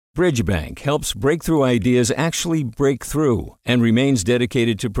Bridgebank helps breakthrough ideas actually break through and remains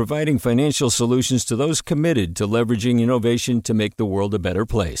dedicated to providing financial solutions to those committed to leveraging innovation to make the world a better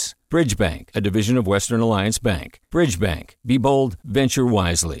place. Bridgebank, a division of Western Alliance Bank. Bridgebank. Be bold, venture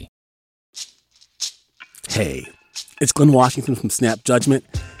wisely. Hey, it's Glenn Washington from Snap Judgment.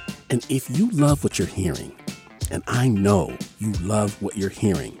 And if you love what you're hearing, and I know you love what you're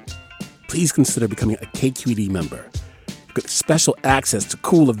hearing, please consider becoming a KQED member. Get special access to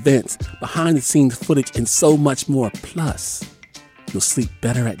cool events, behind-the-scenes footage, and so much more. Plus, you'll sleep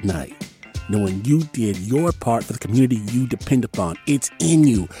better at night knowing you did your part for the community you depend upon. It's in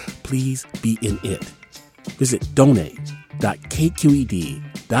you. Please be in it. Visit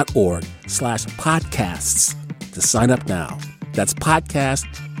donate.kqed.org/podcasts to sign up now. That's podcast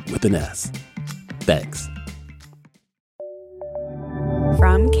with an S. Thanks.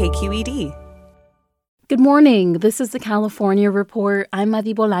 From KQED. Good morning. This is the California Report. I'm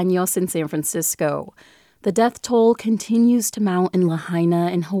Madi Bolaños in San Francisco. The death toll continues to mount in Lahaina,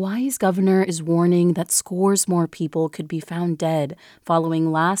 and Hawaii's governor is warning that scores more people could be found dead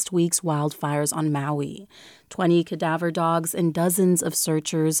following last week's wildfires on Maui. 20 cadaver dogs and dozens of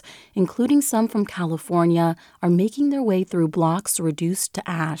searchers, including some from California, are making their way through blocks reduced to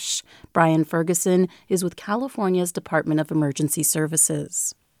ash. Brian Ferguson is with California's Department of Emergency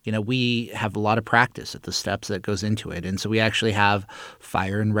Services. You know, we have a lot of practice at the steps that goes into it. And so we actually have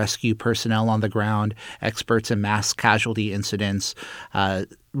fire and rescue personnel on the ground, experts in mass casualty incidents,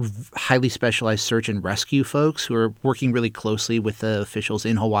 highly specialized search and rescue folks who are working really closely with the officials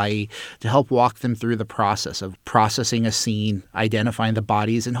in Hawaii to help walk them through the process of processing a scene, identifying the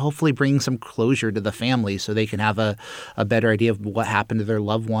bodies, and hopefully bringing some closure to the family so they can have a better idea of what happened to their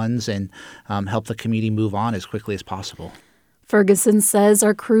loved ones and help the community move on as quickly as possible. Ferguson says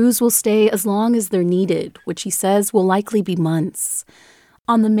our crews will stay as long as they're needed, which he says will likely be months.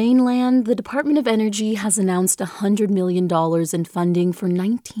 On the mainland, the Department of Energy has announced $100 million in funding for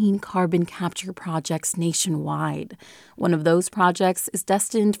 19 carbon capture projects nationwide. One of those projects is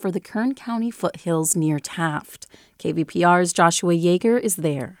destined for the Kern County foothills near Taft. KVPR's Joshua Yeager is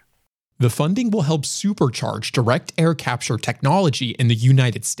there. The funding will help supercharge direct air capture technology in the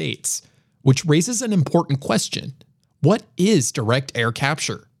United States, which raises an important question. What is direct air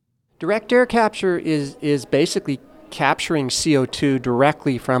capture? Direct air capture is basically capturing CO2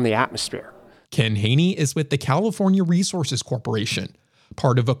 directly from the atmosphere. Ken Haney is with the California Resources Corporation,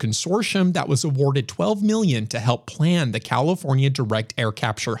 part of a consortium that was awarded $12 million to help plan the California Direct Air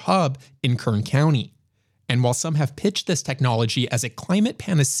Capture Hub in Kern County. And while some have pitched this technology as a climate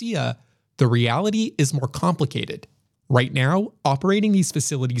panacea, the reality is more complicated. Right now, operating these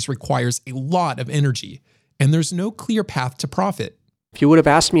facilities requires a lot of energy, and there's no clear path to profit. If you would have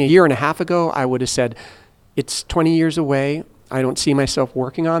asked me a year and a half ago, I would have said, it's 20 years away. I don't see myself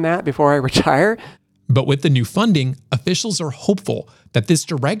working on that before I retire. But with the new funding, officials are hopeful that this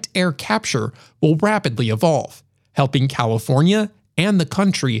direct air capture will rapidly evolve, helping California and the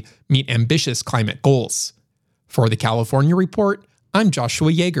country meet ambitious climate goals. For the California Report, I'm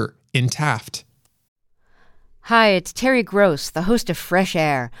Joshua Yeager in Taft. Hi, it's Terry Gross, the host of Fresh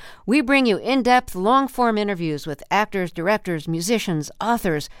Air. We bring you in-depth, long-form interviews with actors, directors, musicians,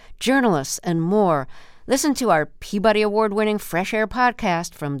 authors, journalists, and more. Listen to our Peabody Award-winning Fresh Air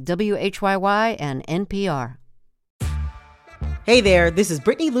podcast from WHYY and NPR. Hey there, this is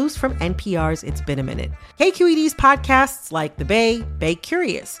Brittany Luce from NPR's It's Been a Minute. KQED's podcasts like The Bay, Bay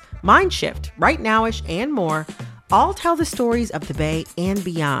Curious, Mind Shift, Right Nowish, and more all tell the stories of the Bay and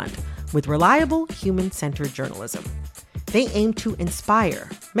beyond with reliable, human-centered journalism. They aim to inspire,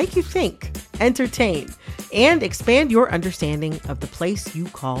 make you think, entertain, and expand your understanding of the place you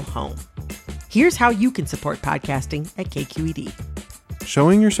call home. Here's how you can support podcasting at KQED.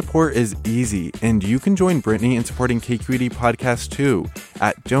 Showing your support is easy, and you can join Brittany in supporting KQED Podcast too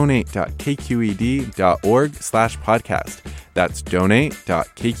at donate.kqed.org/podcast. That's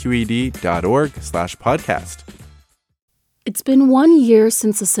donate.kqed.org/podcast. It's been 1 year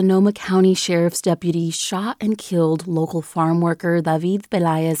since a Sonoma County Sheriff's deputy shot and killed local farm worker David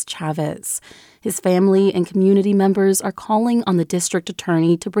Pelaez-Chavez. His family and community members are calling on the district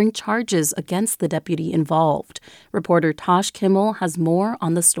attorney to bring charges against the deputy involved. Reporter Tash Kimmell has more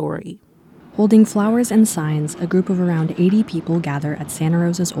on the story. Holding flowers and signs, a group of around 80 people gather at Santa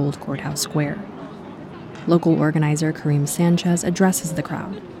Rosa's old courthouse square. Local organizer Kareem Sanchez addresses the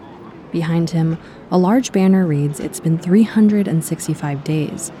crowd. Behind him, a large banner reads, "It's been 365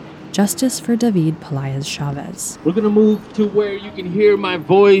 days. Justice for David Pelaez-Chavez." We're going to move to where you can hear my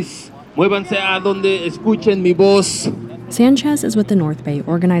voice. Muévanse a donde escuchen mi voz. Sanchez is with the North Bay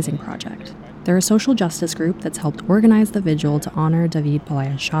Organizing Project. They're a social justice group that's helped organize the vigil to honor David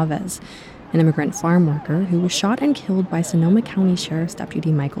Pelaez-Chavez, an immigrant farm worker who was shot and killed by Sonoma County Sheriff's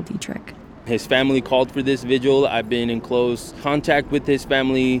Deputy Michael Dietrich. His family called for this vigil. I've been in close contact with his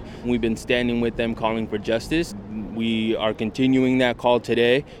family. We've been standing with them, calling for justice. We are continuing that call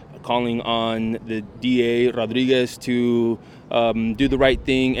today, calling on the DA Rodriguez to do the right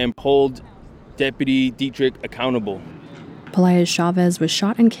thing and hold Deputy Dietrich accountable. Pelaez-Chavez was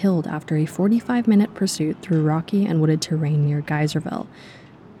shot and killed after a 45-minute pursuit through rocky and wooded terrain near Geyserville.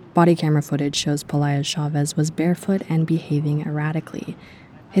 Body camera footage shows Pelaez-Chavez was barefoot and behaving erratically.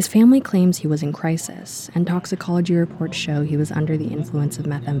 His family claims he was in crisis, and toxicology reports show he was under the influence of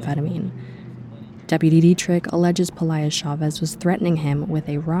methamphetamine. Deputy Dietrich alleges Pelaez-Chavez was threatening him with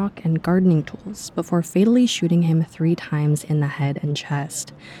a rock and gardening tools before fatally shooting him 3 times in the head and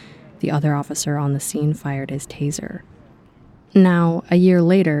chest. The other officer on the scene fired his taser. Now, a year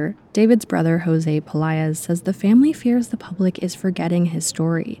later, David's brother Jose Pelaez says the family fears the public is forgetting his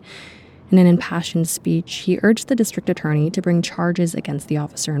story. In an impassioned speech, he urged the district attorney to bring charges against the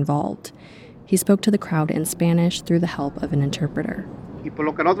officer involved. He spoke to the crowd in Spanish through the help of an interpreter.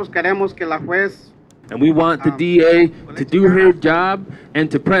 And we want the DA to do her job and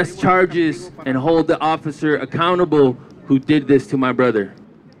to press charges and hold the officer accountable who did this to my brother.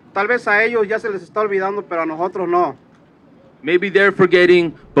 Tal vez a ellos ya se les está olvidando, pero a nosotros no. Maybe they're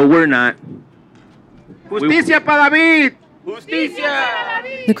forgetting, but we're not. Justicia para David! Justicia!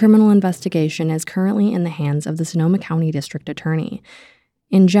 The criminal investigation is currently in the hands of the Sonoma County District Attorney.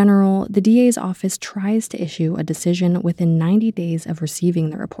 In general, the DA's office tries to issue a decision within 90 days of receiving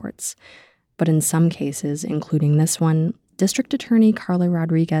the reports. But in some cases, including this one, District Attorney Carla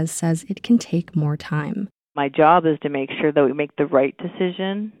Rodriguez says it can take more time. My job is to make sure that we make the right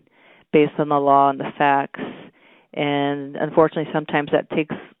decision based on the law and the facts. And unfortunately, sometimes that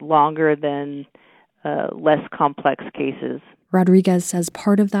takes longer than less complex cases. Rodriguez says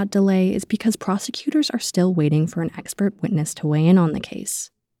part of that delay is because prosecutors are still waiting for an expert witness to weigh in on the case.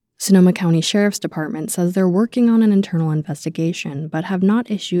 Sonoma County Sheriff's Department says they're working on an internal investigation, but have not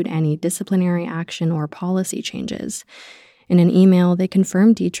issued any disciplinary action or policy changes. In an email, they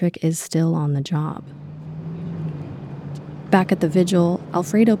confirmed Dietrich is still on the job. Back at the vigil,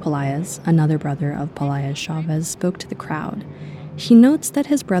 Alfredo Pelaez, another brother of Pelaez-Chavez, spoke to the crowd. He notes that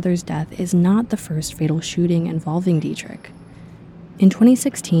his brother's death is not the first fatal shooting involving Dietrich. In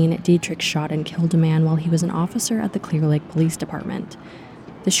 2016, Dietrich shot and killed a man while he was an officer at the Clear Lake Police Department.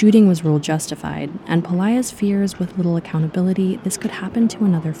 The shooting was ruled justified, and Pelaez fears with little accountability this could happen to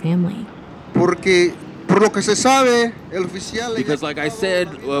another family. Because like I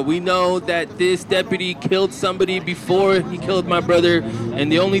said, we know that this deputy killed somebody before he killed my brother,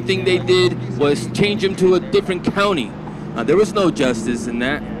 and the only thing they did was change him to a different county. There was no justice in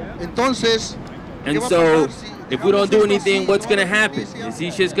that. And so, if we don't do anything, what's going to happen? Is he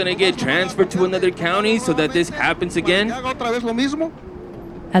just going to get transferred to another county so that this happens again?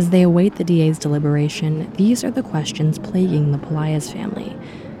 As they await the DA's deliberation, these are the questions plaguing the Pelaez family.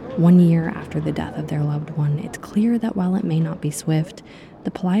 1 year after the death of their loved one, it's clear that while it may not be swift,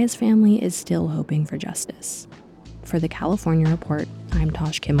 the Pelaez family is still hoping for justice. For the California Report, I'm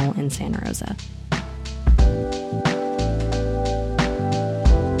Tash Kimmell in Santa Rosa.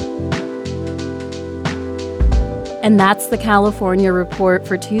 And that's the California Report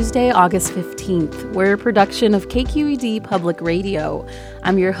for Tuesday, August 15th. We're a production of KQED Public Radio.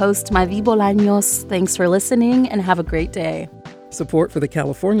 I'm your host, Madi Bolaños. Thanks for listening and have a great day. Support for the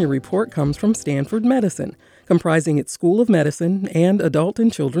California Report comes from Stanford Medicine, comprising its School of Medicine and adult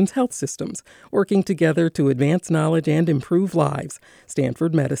and children's health systems, working together to advance knowledge and improve lives.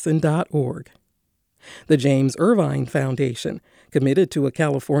 StanfordMedicine.org. The James Irvine Foundation, committed to a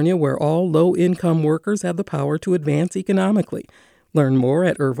California where all low-income workers have the power to advance economically. Learn more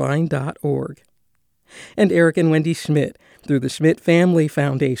at irvine.org. And Eric and Wendy Schmidt, through the Schmidt Family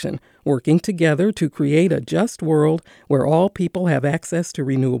Foundation, working together to create a just world where all people have access to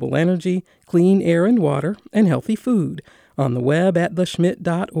renewable energy, clean air and water, and healthy food. On the web at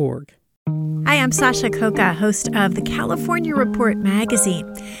theschmidt.org. Hi, I'm Sasha Koka, host of the California Report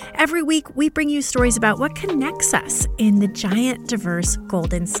magazine. Every week, we bring you stories about what connects us in the giant, diverse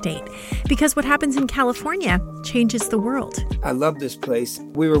Golden State. Because what happens in California changes the world. I love this place.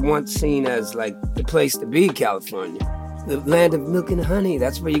 We were once seen as like the place to be, California. The land of milk and honey.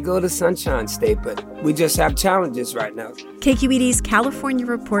 That's where you go to Sunshine State, but we just have challenges right now. KQED's California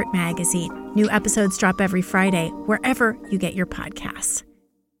Report magazine. New episodes drop every Friday, wherever you get your podcasts.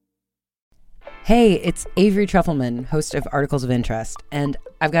 Hey, it's Avery Trufelman, host of Articles of Interest, and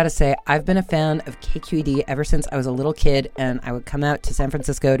I've got to say, I've been a fan of KQED ever since I was a little kid, and I would come out to San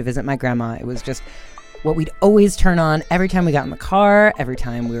Francisco to visit my grandma. It was just what we'd always turn on every time we got in the car, every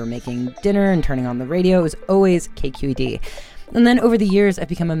time we were making dinner and turning on the radio. It was always KQED. And then over the years, I've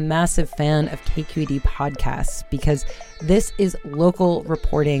become a massive fan of KQED podcasts because this is local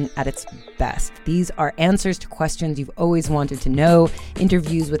reporting at its best. These are answers to questions you've always wanted to know,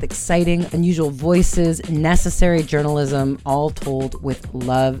 interviews with exciting, unusual voices, necessary journalism, all told with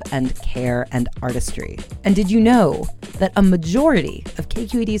love and care and artistry. And did you know that a majority of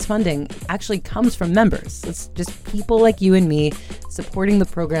KQED's funding actually comes from members? It's just people like you and me supporting the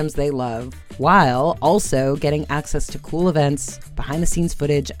programs they love, while also getting access to cool events, behind-the-scenes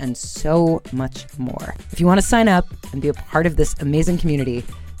footage, and so much more. If you want to sign up and be a part of this amazing community,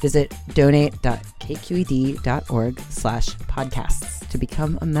 visit donate.kqed.org/podcasts to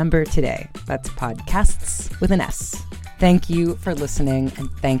become a member today. That's podcasts with an S. Thank you for listening, and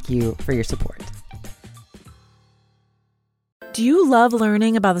thank you for your support. Do you love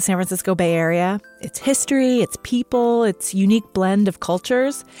learning about the San Francisco Bay Area? Its history, its people, its unique blend of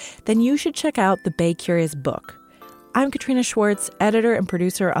cultures? Then you should check out the Bay Curious book. I'm Katrina Schwartz, editor and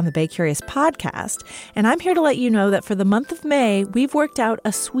producer on the Bay Curious podcast, and I'm here to let you know that for the month of May, we've worked out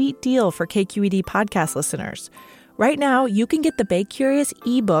a sweet deal for KQED podcast listeners. Right now, you can get the Bay Curious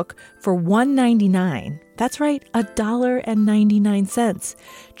ebook for $1.99. That's right, $1.99.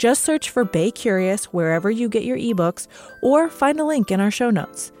 Just search for Bay Curious wherever you get your ebooks or find a link in our show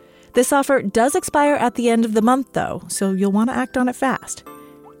notes. This offer does expire at the end of the month, though, so you'll want to act on it fast.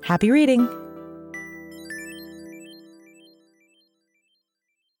 Happy reading!